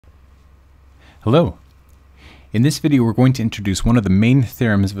Hello. In this video we're going to introduce one of the main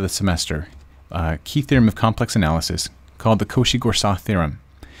theorems of the semester, a key theorem of complex analysis called the Cauchy-Goursat Theorem.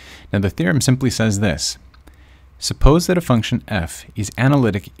 Now the theorem simply says this: suppose that a function f is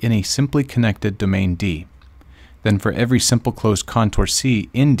analytic in a simply connected domain D. Then for every simple closed contour C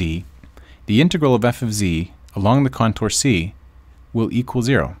in D, the integral of f of z along the contour C will equal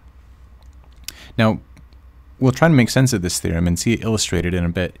 0. Now we'll try to make sense of this theorem and see it illustrated in a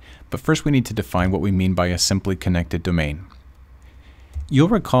bit, but first we need to define what we mean by a simply connected domain. You'll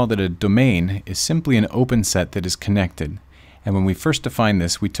recall that a domain is simply an open set that is connected, and when we first defined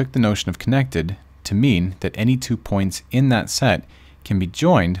this, we took the notion of connected to mean that any 2 points in that set can be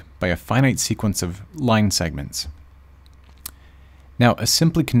joined by a finite sequence of line segments. Now, a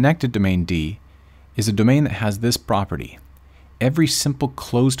simply connected domain D is a domain that has this property. Every simple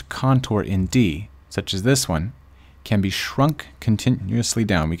closed contour in D, such as this one, can be shrunk continuously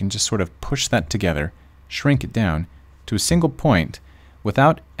down. We can just sort of push that together, shrink it down to a single point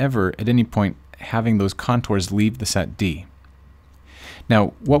without ever at any point having those contours leave the set D. Now,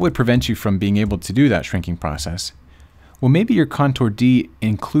 what would prevent you from being able to do that shrinking process? Well, maybe your contour D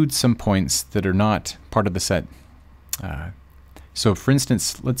includes some points that are not part of the set. So for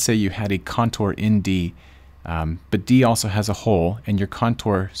instance, let's say you had a contour in D, but D also has a hole, and your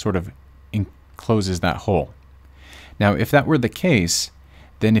contour sort of encloses that hole. Now, if that were the case,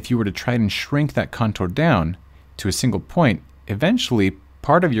 then if you were to try and shrink that contour down to a single point, eventually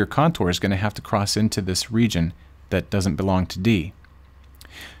part of your contour is going to have to cross into this region that doesn't belong to D.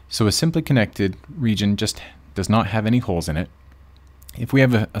 So a simply connected region just does not have any holes in it. If we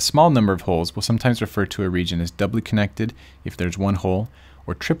have a small number of holes, we'll sometimes refer to a region as doubly connected if there's one hole,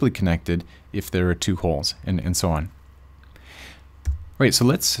 or triply connected if there are 2 holes, and so on. Right, so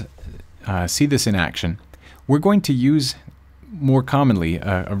let's see this in action. We're going to use more commonly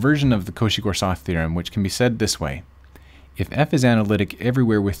a version of the Cauchy-Goursat theorem, which can be said this way: if f is analytic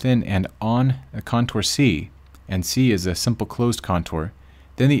everywhere within and on a contour C, and C is a simple closed contour,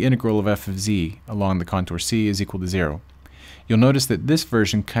 then the integral of f of z along the contour C is equal to 0. You'll notice that this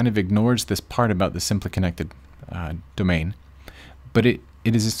version kind of ignores this part about the simply connected domain, but it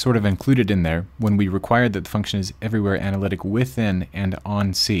is sort of included in there when we require that the function is everywhere analytic within and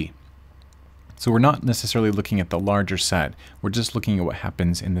on C. So we're not necessarily looking at the larger set, we're just looking at what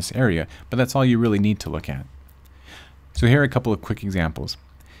happens in this area, but that's all you really need to look at. So here are a couple of quick examples.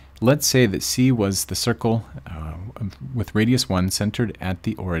 Let's say that C was the circle with radius 1 centered at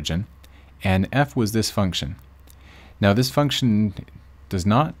the origin, and f was this function. Now this function does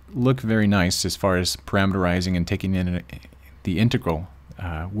not look very nice as far as parameterizing and taking in the integral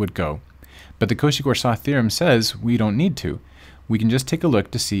would go, but the Cauchy-Goursat theorem says we don't need to. We can just take a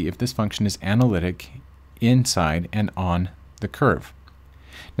look to see if this function is analytic inside and on the curve.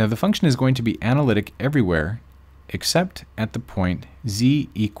 Now the function is going to be analytic everywhere except at the point z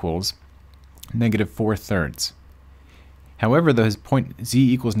equals -4/3. However, the point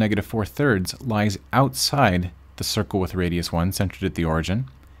z equals -4/3 lies outside the circle with radius 1 centered at the origin,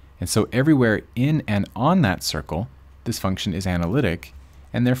 and so everywhere in and on that circle this function is analytic,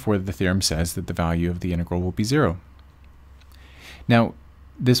 and therefore the theorem says that the value of the integral will be 0. Now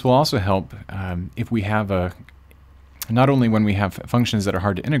this will also help if we have not only when we have functions that are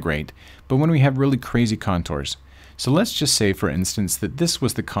hard to integrate, but when we have really crazy contours. So let's just say, for instance, that this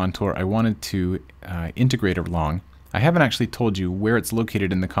was the contour I wanted to integrate along. I haven't actually told you where it's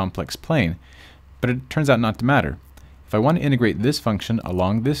located in the complex plane, but it turns out not to matter. If I want to integrate this function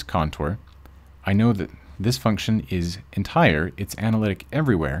along this contour, I know that this function is entire, it's analytic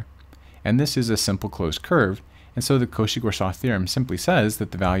everywhere, and this is a simple closed curve, and so the Cauchy-Goursat theorem simply says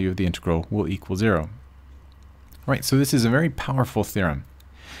that the value of the integral will equal 0. Right, so this is a very powerful theorem.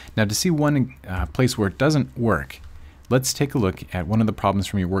 Now to see one place where it doesn't work, let's take a look at one of the problems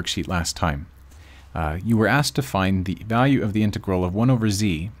from your worksheet last time. You were asked to find the value of the integral of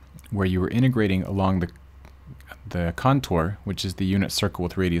 1/z, where you were integrating along the contour, which is the unit circle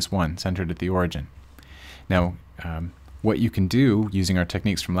with radius 1 centered at the origin. Now, what you can do using our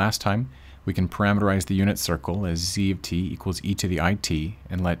techniques from last time, we can parameterize the unit circle as z of t equals e to the it,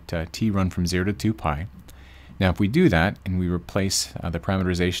 and let t run from 0 to 2 pi. Now if we do that, and we replace the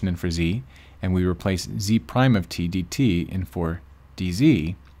parameterization in for z, and we replace z prime of t dt in for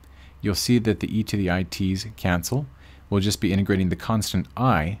dz, you'll see that the e to the it's cancel. We'll just be integrating the constant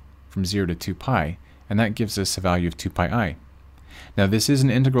I from 0 to 2 pi, and that gives us a value of 2 pi I. Now this is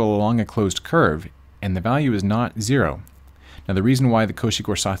an integral along a closed curve, and the value is not 0. Now the reason why the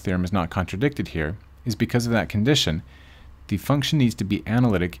Cauchy-Goursat theorem is not contradicted here is because of that condition. The function needs to be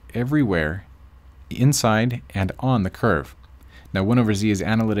analytic everywhere inside and on the curve. Now 1 over z is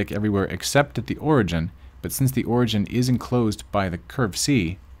analytic everywhere except at the origin, but since the origin is enclosed by the curve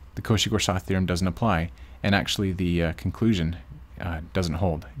c, the Cauchy-Goursat theorem doesn't apply, and actually the conclusion doesn't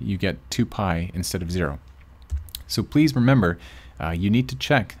hold. You get 2 pi instead of 0. So please remember, you need to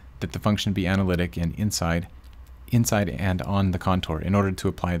check that the function be analytic and inside and on the contour in order to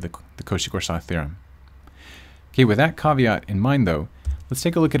apply the Cauchy-Goursat theorem. Okay, with that caveat in mind though, let's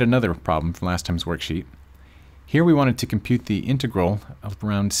take a look at another problem from last time's worksheet. Here we wanted to compute the integral of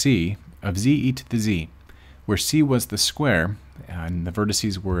around c of z e to the z, where c was the square and the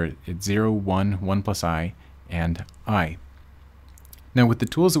vertices were at 0, 1, 1 plus I, and I. Now with the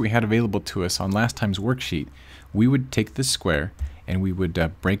tools that we had available to us on last time's worksheet, we would take this square and we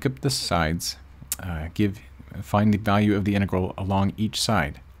would break up the sides, find the value of the integral along each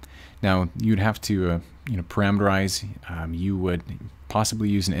side. Now you'd have to parameterize, you would possibly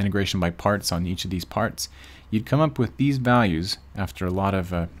use an integration by parts on each of these parts. You'd come up with these values after a lot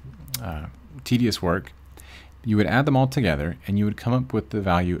of tedious work. You would add them all together and you would come up with the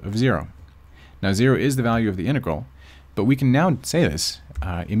value of 0. Now 0 is the value of the integral, but we can now say this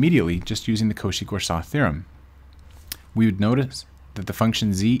immediately just using the Cauchy-Goursat theorem. We would notice that the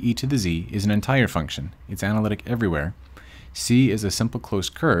function z e to the z is an entire function. It's analytic everywhere. C is a simple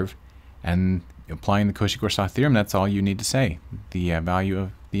closed curve, and applying the Cauchy-Goursat theorem, that's all you need to say. The value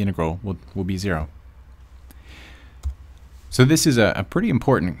of the integral will be 0. So this is a pretty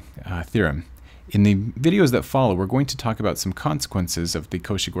important theorem. In the videos that follow, we're going to talk about some consequences of the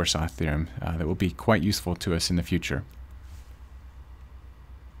Cauchy-Goursat theorem that will be quite useful to us in the future.